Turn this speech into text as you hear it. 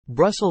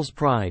Brussels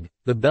Pride,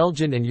 the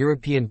Belgian and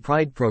European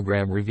Pride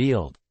Programme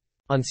revealed.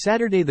 On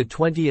Saturday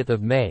 20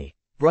 May,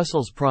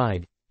 Brussels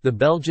Pride, the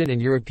Belgian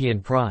and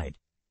European Pride,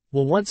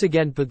 will once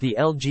again put the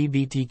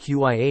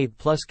LGBTQIA+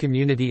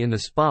 community in the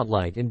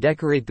spotlight and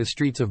decorate the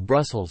streets of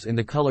Brussels in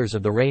the colors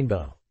of the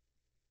rainbow.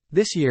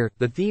 This year,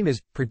 the theme is,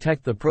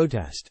 Protect the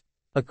Protest.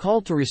 A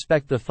call to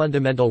respect the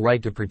fundamental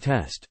right to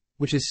protest,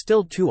 which is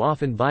still too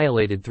often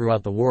violated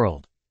throughout the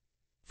world.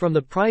 From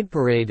the Pride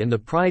Parade and the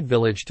Pride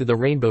Village to the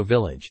Rainbow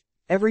Village,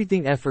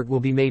 everything effort will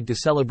be made to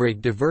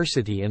celebrate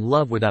diversity and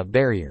love without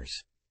barriers.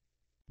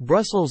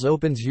 Brussels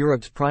opens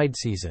Europe's Pride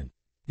season.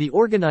 The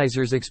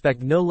organizers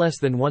expect no less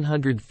than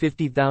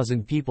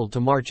 150,000 people to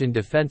march in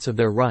defense of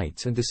their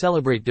rights and to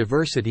celebrate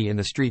diversity in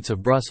the streets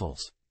of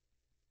Brussels.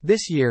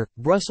 This year,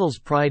 Brussels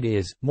Pride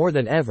is, more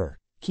than ever,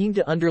 keen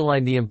to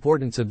underline the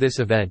importance of this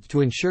event to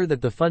ensure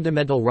that the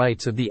fundamental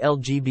rights of the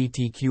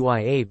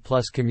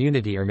LGBTQIA+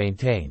 community are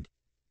maintained.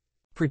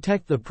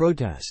 Protect the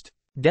protest.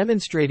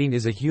 Demonstrating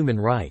is a human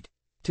right.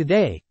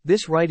 Today,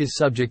 this right is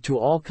subject to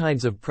all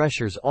kinds of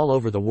pressures all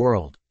over the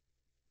world.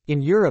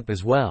 In Europe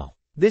as well.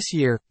 This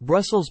year,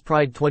 Brussels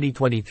Pride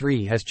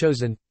 2023 has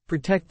chosen,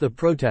 Protect the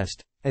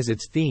Protest, as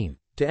its theme,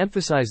 to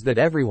emphasize that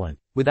everyone,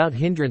 without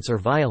hindrance or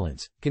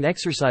violence, can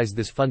exercise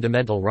this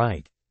fundamental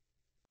right.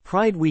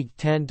 Pride Week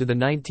 10 to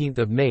 19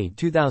 May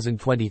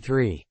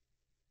 2023.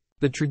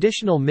 The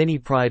traditional mini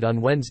Pride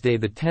on Wednesday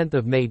 10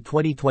 May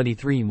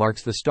 2023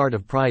 marks the start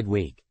of Pride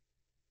Week.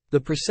 The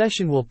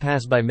procession will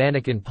pass by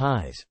mannequin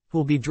pies, who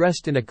will be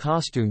dressed in a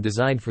costume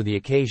designed for the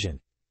occasion.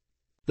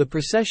 The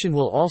procession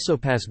will also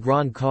pass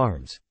Grand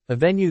Carmes, a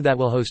venue that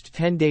will host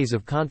 10 days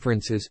of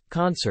conferences,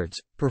 concerts,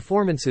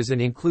 performances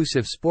and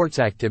inclusive sports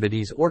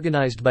activities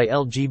organized by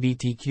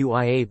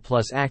LGBTQIA+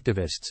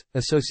 activists,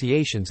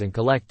 associations and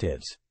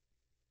collectives.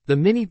 The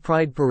mini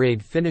Pride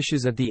Parade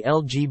finishes at the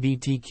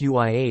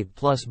LGBTQIA+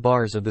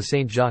 bars of the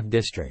St. Jacques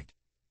district.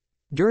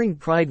 During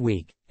Pride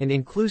Week, an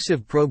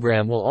inclusive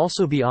program will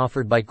also be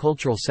offered by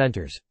cultural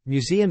centers,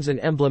 museums and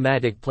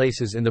emblematic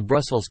places in the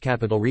Brussels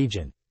capital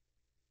region.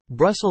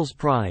 Brussels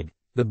Pride,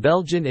 the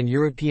Belgian and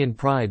European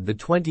Pride, the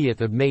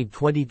 20th of May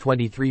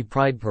 2023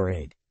 Pride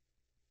Parade.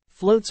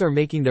 Floats are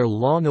making their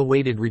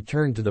long-awaited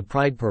return to the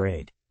Pride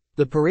Parade.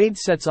 The parade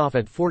sets off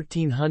at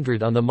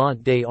 1400 on the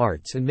Mont des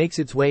Arts and makes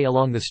its way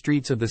along the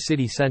streets of the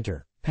city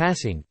center,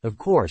 passing, of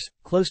course,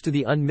 close to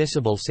the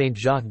unmissable St.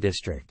 Jacques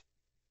district.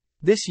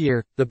 This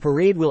year, the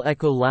parade will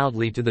echo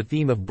loudly to the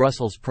theme of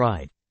Brussels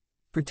Pride.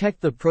 Protect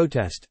the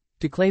protest,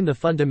 to claim the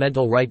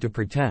fundamental right to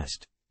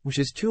protest, which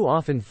is too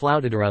often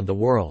flouted around the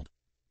world.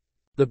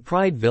 The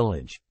Pride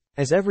Village.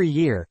 As every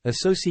year,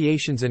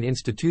 associations and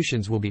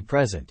institutions will be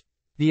present.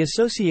 The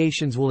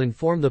associations will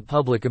inform the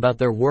public about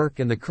their work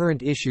and the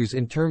current issues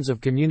in terms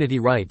of community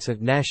rights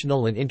at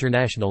national and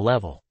international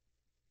level.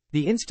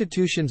 The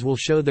institutions will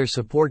show their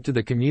support to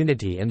the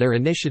community and their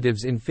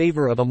initiatives in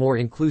favor of a more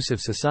inclusive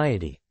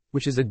society,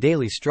 which is a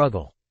daily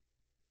struggle.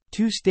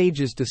 2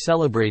 stages to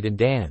celebrate and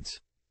dance.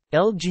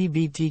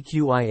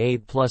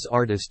 LGBTQIA+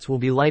 artists will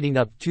be lighting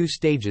up 2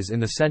 stages in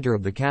the center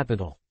of the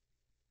capital.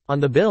 On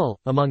the bill,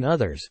 among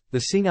others, the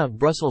Sing Out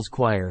Brussels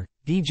Choir,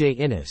 DJ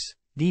Innes,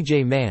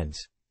 DJ Mans,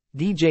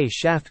 DJ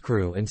Shaft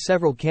Crew and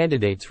several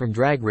candidates from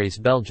Drag Race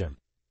Belgium.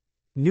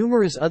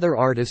 Numerous other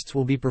artists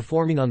will be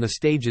performing on the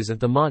stages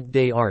at the Mont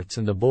des Arts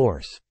and the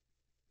Bourse.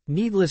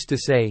 Needless to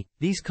say,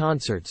 these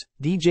concerts,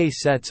 DJ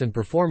sets and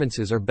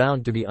performances are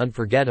bound to be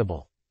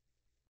unforgettable.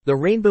 The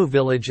Rainbow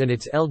Village and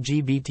its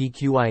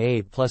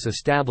LGBTQIA+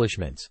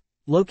 establishments,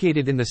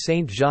 located in the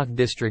St. Jacques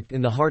district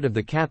in the heart of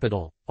the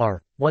capital,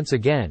 are, once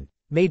again,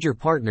 major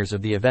partners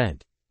of the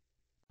event.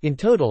 In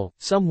total,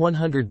 some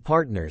 100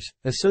 partners,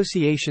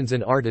 associations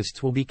and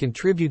artists will be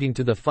contributing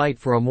to the fight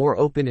for a more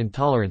open and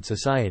tolerant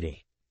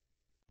society.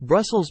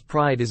 Brussels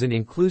Pride is an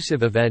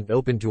inclusive event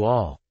open to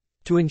all.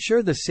 To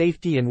ensure the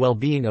safety and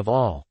well-being of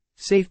all,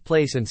 safe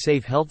place and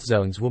safe health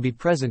zones will be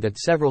present at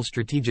several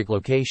strategic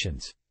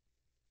locations.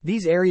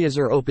 These areas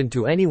are open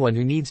to anyone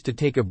who needs to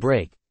take a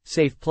break,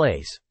 safe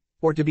place,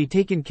 or to be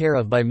taken care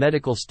of by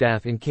medical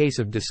staff in case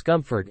of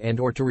discomfort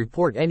and/or to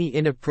report any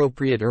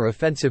inappropriate or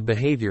offensive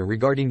behavior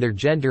regarding their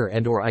gender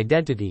and/or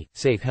identity,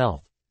 safe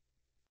health.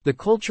 The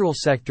cultural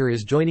sector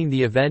is joining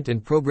the event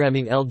and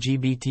programming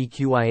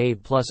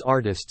LGBTQIA+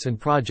 artists and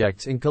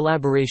projects in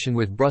collaboration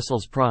with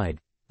Brussels Pride,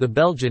 the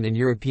Belgian and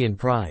European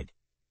Pride.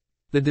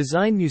 The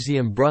Design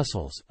Museum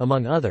Brussels,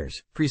 among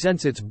others,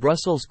 presents its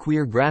Brussels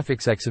Queer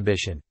Graphics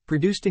exhibition,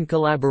 produced in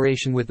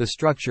collaboration with the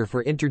Structure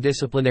for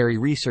Interdisciplinary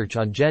Research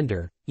on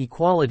Gender,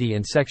 Equality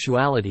and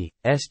Sexuality,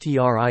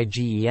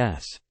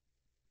 STRIGES.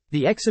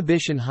 The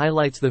exhibition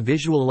highlights the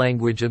visual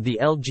language of the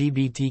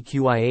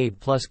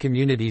LGBTQIA+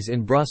 communities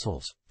in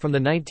Brussels, from the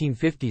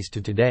 1950s to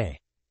today.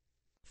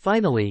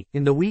 Finally,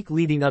 in the week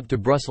leading up to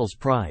Brussels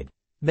Pride,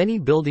 many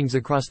buildings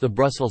across the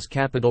Brussels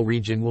capital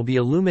region will be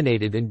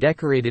illuminated and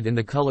decorated in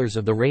the colors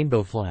of the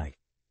rainbow flag.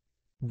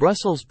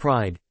 Brussels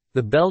Pride,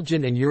 the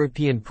Belgian and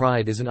European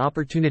Pride, is an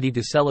opportunity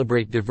to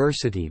celebrate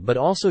diversity but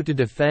also to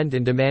defend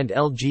and demand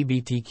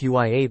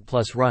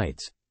LGBTQIA+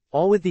 rights,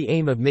 all with the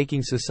aim of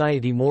making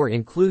society more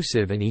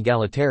inclusive and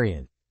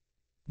egalitarian.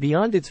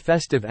 Beyond its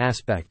festive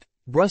aspect,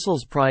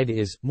 Brussels Pride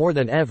is, more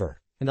than ever,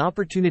 an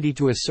opportunity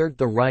to assert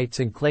the rights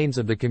and claims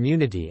of the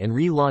community and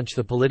relaunch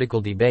the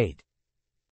political debate.